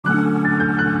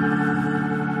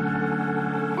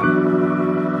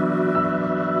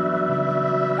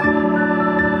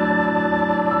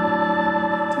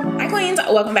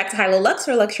welcome back to High Low Luxe,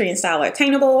 where luxury and style are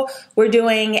attainable. We're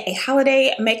doing a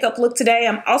holiday makeup look today.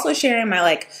 I'm also sharing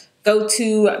my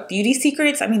go-to beauty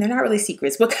secrets. I mean, they're not really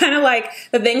secrets, but kind of like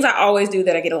the things I always do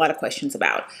that I get a lot of questions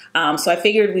about. So I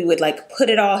figured we would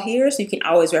put it all here so you can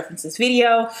always reference this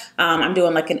video. I'm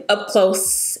doing an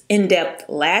up-close, in-depth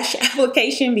lash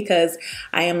application because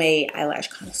I am a eyelash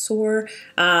connoisseur.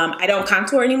 I don't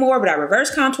contour anymore, but I reverse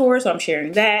contour, so I'm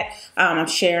sharing that. I'm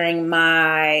sharing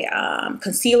my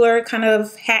concealer kind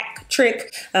of hack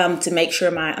trick to make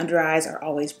sure my under eyes are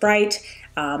always bright.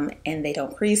 And they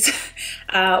don't crease.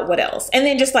 What else? And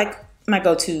then just my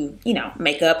go-to,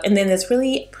 makeup. And then this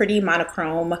really pretty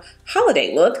monochrome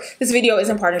holiday look. This video is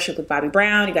in partnership with Bobbi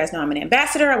Brown. You guys know I'm an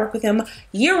ambassador. I work with them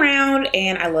year round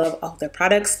and I love all their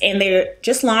products. And they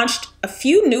just launched a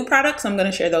few new products. I'm going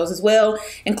to share those as well,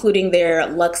 including their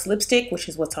Luxe lipstick, which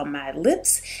is what's on my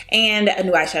lips, and a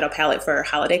new eyeshadow palette for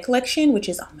holiday collection, which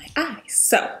is on my eyes.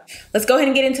 So let's go ahead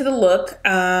and get into the look.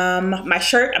 My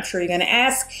shirt, I'm sure you're going to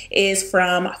ask, is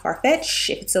from Farfetch.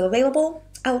 If it's still available,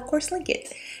 I'll of course link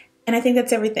it. And I think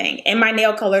that's everything. And my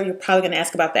nail color, you're probably going to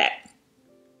ask about that.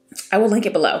 I will link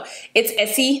it below. It's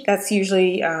Essie. That's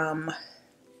usually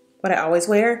what I always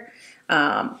wear.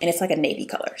 And it's like a navy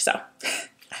color. So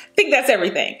I think that's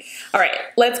everything. All right,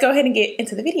 let's go ahead and get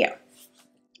into the video.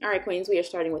 All right, queens, we are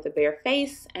starting with a bare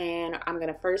face. And I'm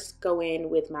going to first go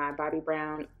in with my Bobbi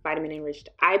Brown Vitamin Enriched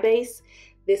Eye Base.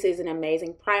 This is an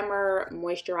amazing primer,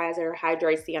 moisturizer,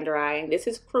 hydrates the under eye. And this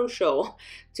is crucial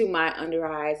to my under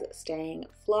eyes staying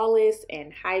flawless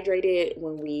and hydrated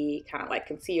when we kind of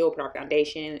conceal, put our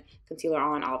foundation, concealer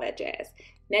on, all that jazz.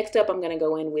 Next up, I'm going to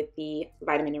go in with the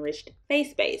Vitamin Enriched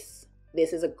Face Base.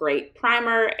 This is a great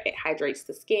primer. It hydrates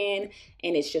the skin,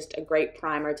 and it's just a great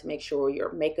primer to make sure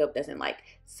your makeup doesn't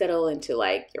settle into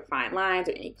your fine lines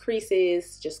or any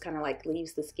creases. Just kind of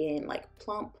leaves the skin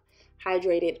plump,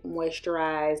 hydrated,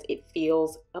 moisturized. It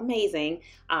feels amazing,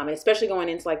 and especially going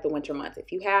into the winter months.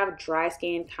 If you have dry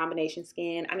skin, combination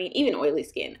skin, I mean even oily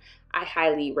skin, I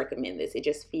highly recommend this. It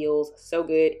just feels so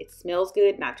good. It smells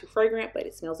good, not too fragrant, but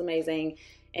it smells amazing.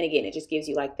 And again, it just gives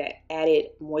you that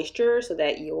added moisture so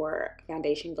that your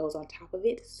foundation goes on top of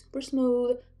it, super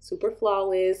smooth, super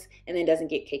flawless, and then doesn't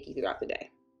get cakey throughout the day.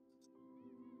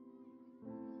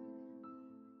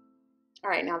 All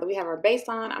right, now that we have our base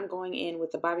on, I'm going in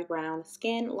with the Bobbi Brown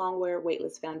Skin Longwear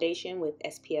Weightless Foundation with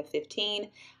SPF 15.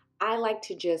 I like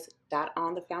to just dot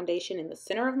on the foundation in the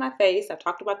center of my face. I've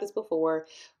talked about this before,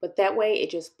 but that way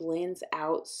it just blends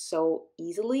out so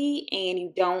easily and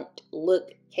you don't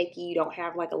look cakey. You don't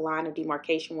have a line of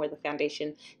demarcation where the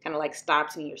foundation kind of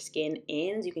stops and your skin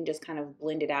ends. You can just kind of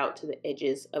blend it out to the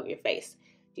edges of your face.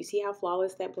 Do you see how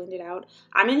flawless that blended out?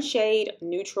 I'm in shade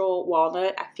Neutral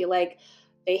Walnut. I feel like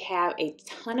they have a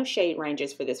ton of shade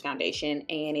ranges for this foundation,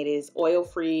 and it is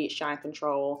oil-free, shine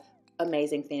control,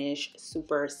 amazing finish,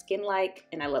 super skin-like,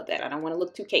 and I love that. I don't want to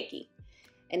look too cakey.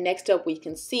 And next up, we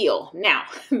conceal. Now,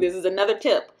 this is another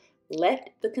tip.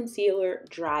 Let the concealer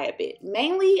dry a bit,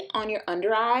 mainly on your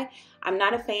under eye. I'm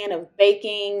not a fan of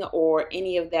baking or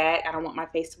any of that. I don't want my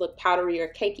face to look powdery or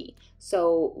cakey.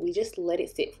 So we just let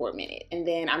it sit for a minute. And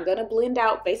then I'm gonna blend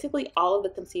out basically all of the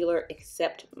concealer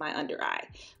except my under eye.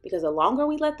 Because the longer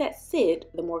we let that sit,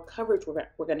 the more coverage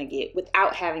we're gonna get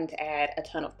without having to add a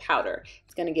ton of powder.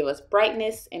 It's gonna give us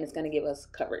brightness and it's gonna give us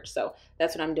coverage. So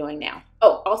that's what I'm doing now.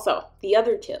 Oh, also, the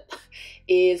other tip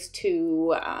is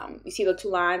to, you see the two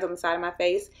lines on the side of my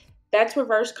face? That's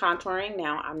reverse contouring.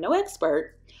 Now, I'm no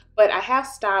expert, but I have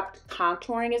stopped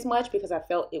contouring as much because I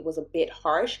felt it was a bit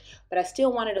harsh, but I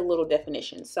still wanted a little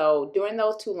definition. So doing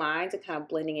those two lines and kind of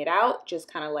blending it out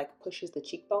just kind of pushes the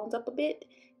cheekbones up a bit,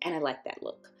 and I like that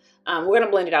look. We're gonna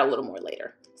blend it out a little more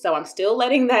later. So I'm still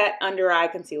letting that under eye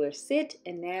concealer sit,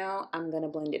 and now I'm gonna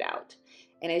blend it out.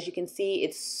 And as you can see,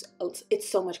 it's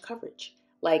so much coverage.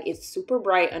 It's super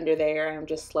bright under there, and I'm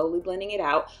just slowly blending it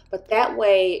out. But that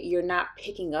way you're not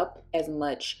picking up as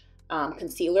much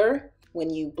concealer when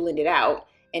you blend it out,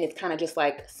 and it's kind of just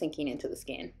sinking into the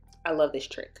skin. I love this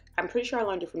trick. I'm pretty sure I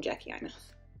learned it from Jackie Aina.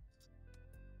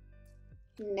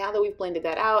 Now that we've blended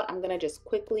that out, I'm gonna just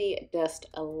quickly dust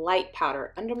a light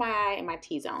powder under my eye and my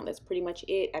T-zone. That's pretty much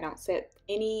it. I don't set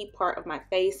any part of my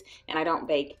face, and I don't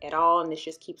bake at all, and this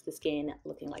just keeps the skin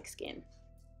looking like skin.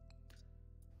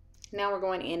 Now we're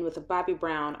going in with a Bobbi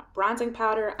Brown bronzing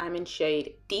powder. I'm in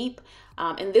shade Deep.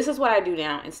 And this is what I do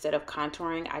now instead of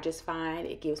contouring. I just find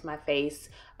it gives my face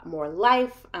more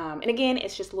life. And again,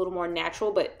 it's just a little more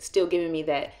natural, but still giving me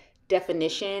that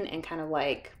definition and kind of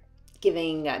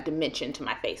giving dimension to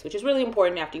my face, which is really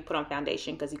important after you put on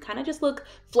foundation, because you kind of just look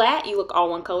flat. You look all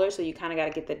one color, so you kind of got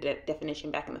to get the definition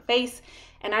back in the face.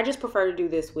 And I just prefer to do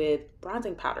this with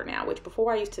bronzing powder now, which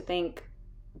before I used to think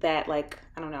that, like,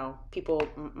 I don't know, people,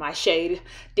 my shade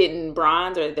didn't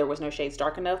bronze or there was no shades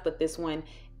dark enough, but this one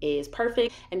is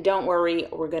perfect. And don't worry,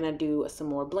 we're gonna do some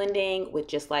more blending with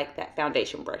just like that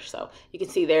foundation brush. So you can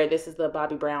see there, this is the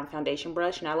Bobbi Brown foundation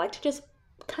brush, and I like to just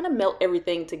kind of melt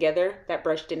everything together. That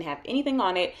brush didn't have anything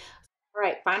on it. All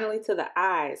right, finally to the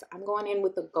eyes. I'm going in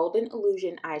with the Golden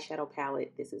Illusion eyeshadow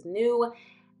palette. This is new,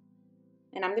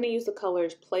 and I'm going to use the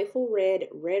colors Playful Red,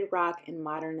 Red Rock, and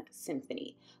Modern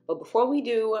Symphony. But before we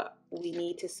do, we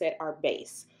need to set our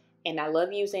base. And I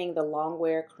love using the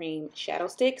Longwear Cream Shadow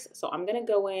Sticks. So I'm going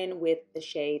to go in with the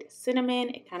shade Cinnamon.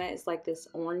 It kind of is like this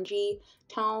orangey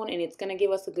tone, and it's going to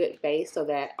give us a good base so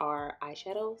that our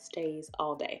eyeshadow stays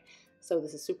all day. So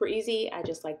this is super easy. I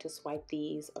just like to swipe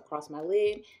these across my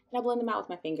lid and I blend them out with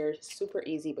my fingers. Super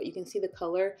easy, but you can see the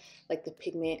color, like the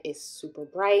pigment is super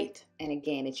bright. And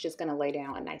again, it's just gonna lay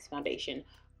down a nice foundation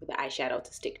for the eyeshadow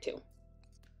to stick to.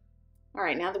 All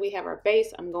right, now that we have our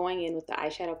base, I'm going in with the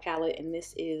eyeshadow palette, and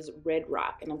this is Red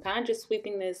Rock. And I'm kind of just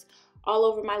sweeping this all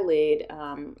over my lid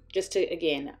just to,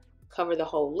 again, cover the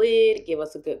whole lid, give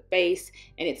us a good base,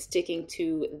 and it's sticking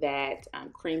to that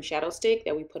cream shadow stick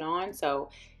that we put on. So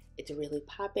it's really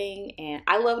popping, and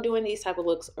I love doing these type of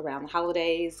looks around the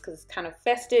holidays because it's kind of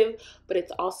festive, but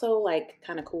it's also like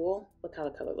kind of cool. Look how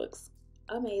the color looks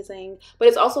amazing, but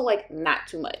it's also like not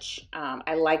too much.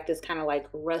 I like this kind of like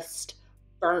rust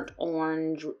burnt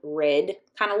orange red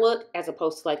kind of look, as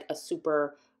opposed to like a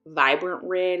super vibrant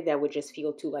red that would just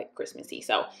feel too like Christmassy.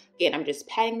 So again, I'm just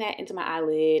patting that into my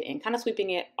eyelid and kind of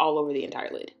sweeping it all over the entire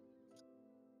lid.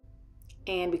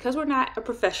 And because we're not a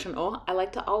professional, I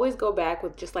like to always go back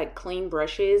with just like clean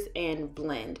brushes and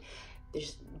blend.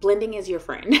 Blending is your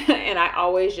friend. And I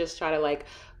always just try to like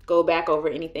go back over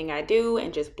anything I do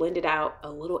and just blend it out a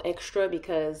little extra,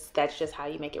 because that's just how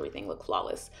you make everything look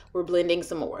flawless. We're blending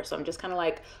some more. So I'm just kind of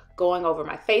like going over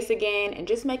my face again and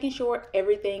just making sure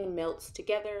everything melts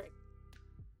together.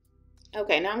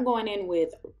 Okay, now I'm going in with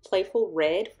Playful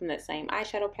Red from that same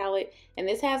eyeshadow palette, and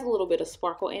this has a little bit of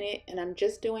sparkle in it, and I'm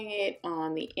just doing it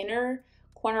on the inner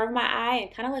corner of my eye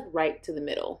and kind of like right to the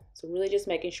middle. So really just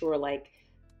making sure like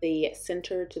the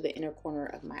center to the inner corner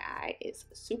of my eye is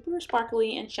super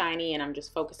sparkly and shiny, and I'm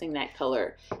just focusing that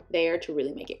color there to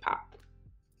really make it pop.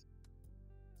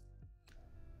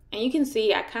 And you can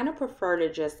see I kind of prefer to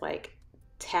just like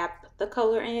tap the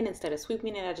color in instead of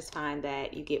sweeping it. I just find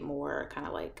that you get more kind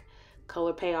of like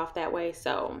color payoff that way.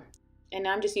 So, and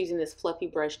now I'm just using this fluffy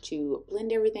brush to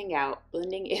blend everything out.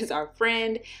 Blending is our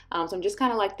friend. So I'm just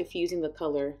kind of like diffusing the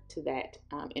color to that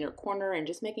inner corner and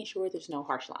just making sure there's no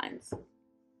harsh lines.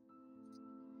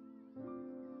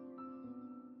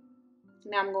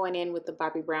 Now I'm going in with the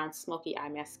Bobbi Brown Smoky Eye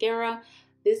Mascara.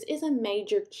 This is a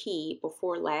major key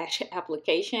before lash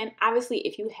application. Obviously,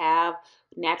 if you have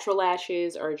natural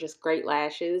lashes or just great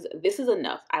lashes, this is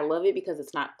enough. I love it because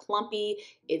it's not clumpy.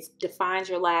 It defines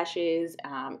your lashes.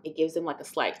 It gives them like a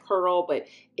slight curl, but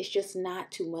it's just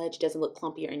not too much. Doesn't look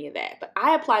clumpy or any of that. But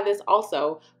I apply this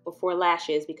also before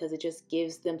lashes because it just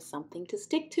gives them something to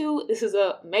stick to. This is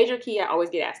a major key. I always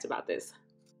get asked about this.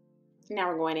 Now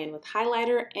we're going in with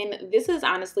highlighter, and this is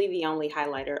honestly the only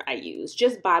highlighter I use,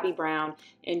 just Bobbi Brown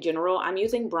in general. I'm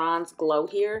using Bronze Glow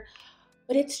here,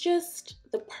 but it's just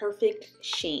the perfect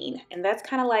sheen, and that's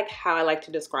kind of like how I like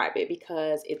to describe it,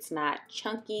 because it's not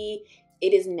chunky,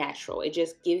 it is natural. It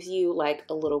just gives you like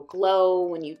a little glow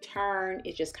when you turn.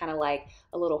 It's just kind of like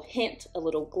a little hint, a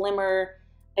little glimmer.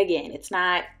 Again, it's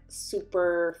not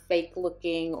super fake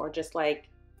looking or just like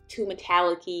too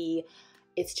metallic-y.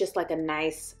 It's just like a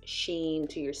nice sheen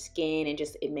to your skin, and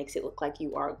just it makes it look like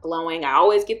you are glowing. I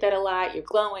always get that a lot. You're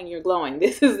glowing, you're glowing.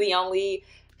 This is the only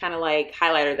kind of like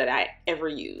highlighter that I ever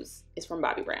use. It's from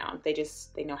Bobbi Brown. They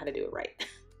know how to do it right.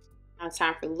 Now it's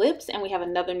time for lips, and we have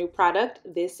another new product.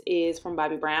 This is from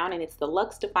Bobbi Brown, and it's the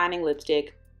Luxe Defining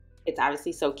Lipstick. It's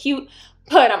obviously so cute,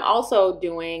 but I'm also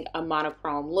doing a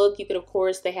monochrome look. You could, of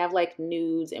course, they have like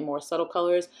nudes and more subtle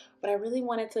colors, but I really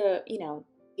wanted to, you know,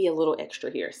 be a little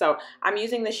extra here. So I'm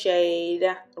using the shade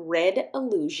Red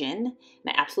Illusion, and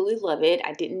I absolutely love it.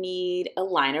 I didn't need a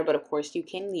liner, but of course you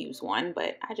can use one,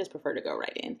 but I just prefer to go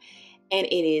right in. And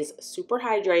it is super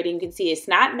hydrating. You can see it's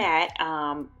not matte,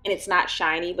 and it's not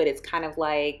shiny, but it's kind of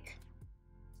like,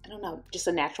 I don't know, just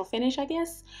a natural finish, I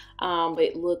guess. But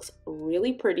it looks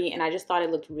really pretty, and I just thought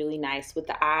it looked really nice with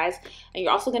the eyes. And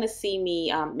you're also gonna see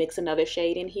me mix another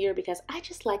shade in here because I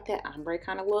just like that ombre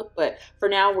kind of look. But for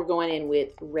now, we're going in with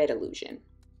Red Illusion.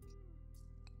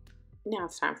 Now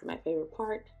it's time for my favorite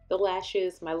part, the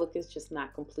lashes. My look is just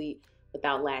not complete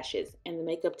without lashes. And the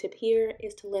makeup tip here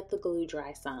is to let the glue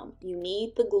dry some. You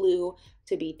need the glue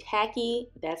to be tacky.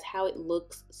 That's how it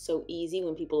looks so easy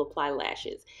when people apply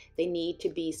lashes. They need to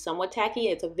be somewhat tacky.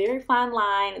 It's a very fine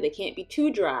line. They can't be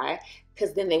too dry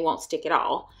because then they won't stick at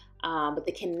all. But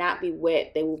they cannot be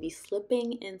wet. They will be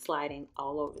slipping and sliding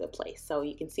all over the place. So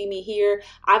you can see me here.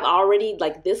 I've already,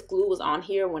 like, this glue was on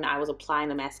here when I was applying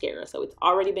the mascara. So it's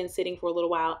already been sitting for a little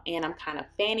while, and I'm kind of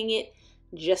fanning it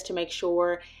just to make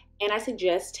sure. And I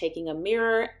suggest taking a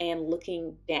mirror and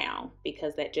looking down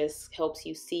because that just helps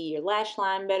you see your lash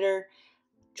line better.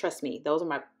 Trust me, those are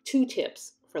my 2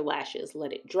 tips for lashes.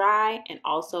 Let it dry and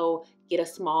also get a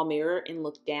small mirror and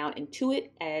look down into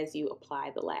it as you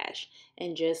apply the lash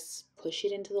and just push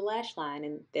it into the lash line.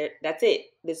 And there, that's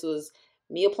it. This was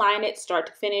me applying it start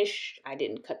to finish. I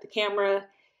didn't cut the camera.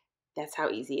 That's how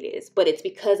easy it is. But it's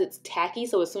because it's tacky,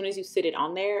 so as soon as you sit it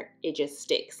on there, it just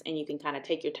sticks. And you can kind of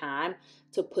take your time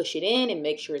to push it in and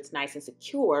make sure it's nice and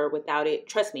secure without it.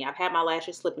 Trust me, I've had my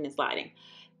lashes slipping and sliding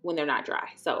when they're not dry.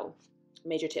 So,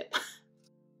 major tip.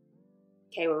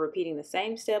 Okay, we're repeating the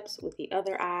same steps with the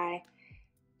other eye.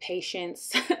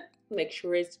 Patience. Make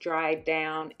sure it's dried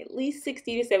down at least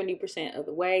 60 to 70% of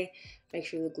the way. Make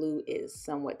sure the glue is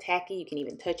somewhat tacky. You can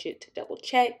even touch it to double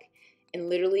check. And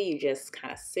literally you just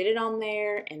kind of sit it on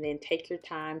there and then take your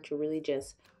time to really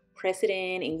just press it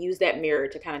in and use that mirror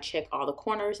to kind of check all the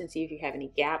corners and see if you have any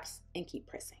gaps and keep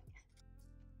pressing.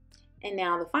 And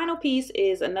now the final piece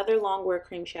is another Longwear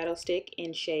cream shadow stick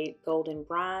in shade Golden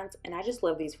Bronze. And I just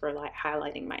love these for like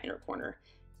highlighting my inner corner.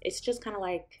 It's just kind of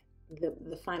like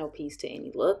the final piece to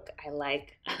any look. I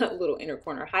like a little inner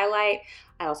corner highlight.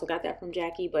 I also got that from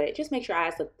Jackie, but it just makes your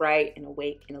eyes look bright and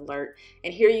awake and alert.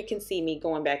 And here you can see me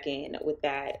going back in with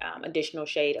that additional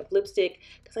shade of lipstick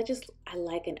because I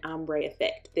like an ombre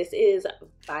effect. This is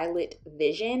Violet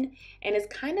Vision and it's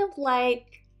kind of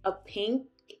like a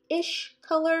pink-ish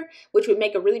color, which would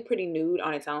make a really pretty nude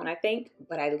on its own, I think,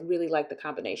 but I really like the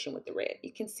combination with the red.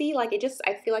 You can see like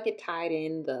I feel like it tied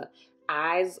in the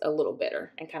eyes a little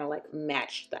better and kind of like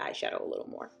match the eyeshadow a little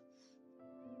more.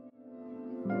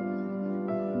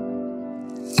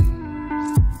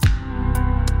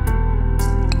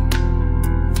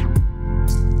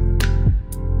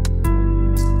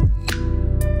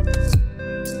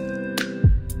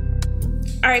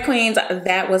 All right, queens,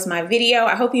 that was my video.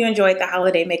 I hope you enjoyed the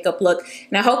holiday makeup look,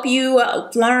 and I hope you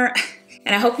learned,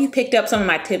 and I hope you picked up some of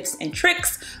my tips and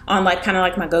tricks on like kind of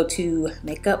like my go-to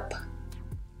makeup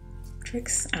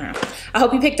tricks. I don't know. I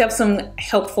hope you picked up some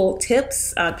helpful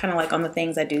tips, kind of like on the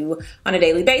things I do on a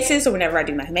daily basis or whenever I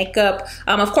do my makeup.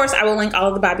 Of course, I will link all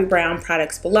of the Bobbi Brown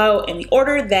products below in the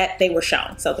order that they were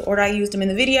shown. So the order I used them in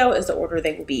the video is the order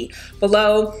they will be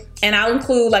below. And I'll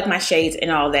include like my shades and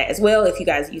all that as well if you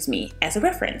guys use me as a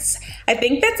reference. I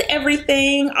think that's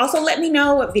everything. Also, let me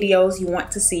know what videos you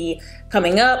want to see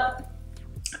coming up.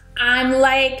 I'm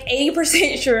like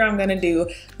 80% sure I'm gonna do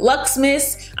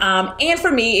Luxmas. And for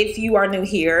me, if you are new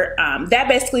here, that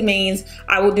basically means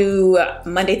I will do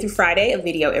Monday through Friday, a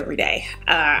video every day.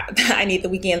 I need the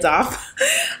weekends off.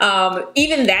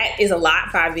 Even that is a lot.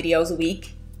 5 videos a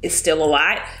week is still a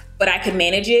lot, but I can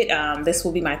manage it. This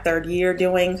will be my 3rd year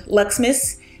doing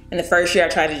Luxmas. And the first year I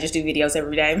tried to just do videos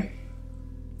every day.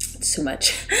 It's too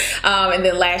much. And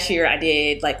then last year I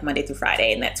did like Monday through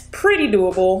Friday, and that's pretty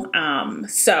doable.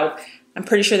 So I'm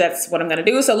pretty sure that's what I'm gonna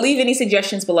do. So leave any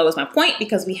suggestions below is my point,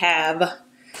 because we have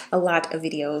a lot of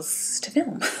videos to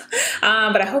film.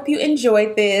 But I hope you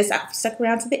enjoyed this. I stuck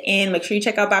around to the end. Make sure you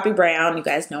check out Bobbi Brown. You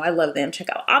guys know I love them. Check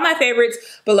out all my favorites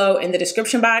below in the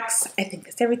description box. I think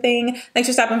that's everything. Thanks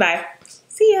for stopping by.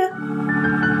 See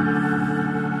ya.